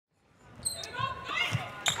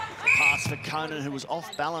for Koenen, who was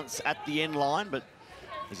off balance at the end line, but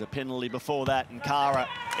there's a penalty before that, and Cara,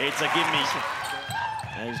 it's a gimme.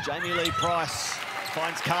 As Jamie Lee Price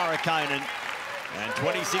finds Cara Koenen, and 26-22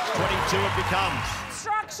 it becomes.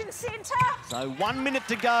 Instruction centre. So 1 minute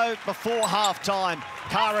to go before half-time.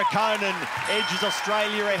 Cara Koenen edges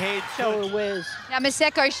Australia ahead. Show her whiz. Now,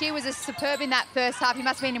 Maseko, she was superb in that first half. You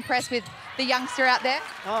must have been impressed with the youngster out there.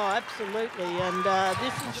 Oh, absolutely. And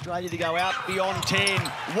this is Australia to go out beyond 10.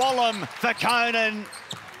 Wallum for Koenen.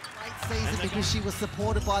 Great season because she was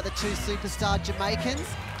supported by the two superstar Jamaicans.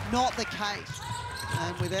 Not the case.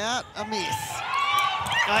 And without a miss.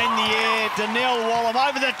 In the air, Danielle Wallum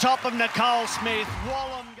over the top of Nicole Smith.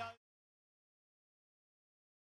 Wallum.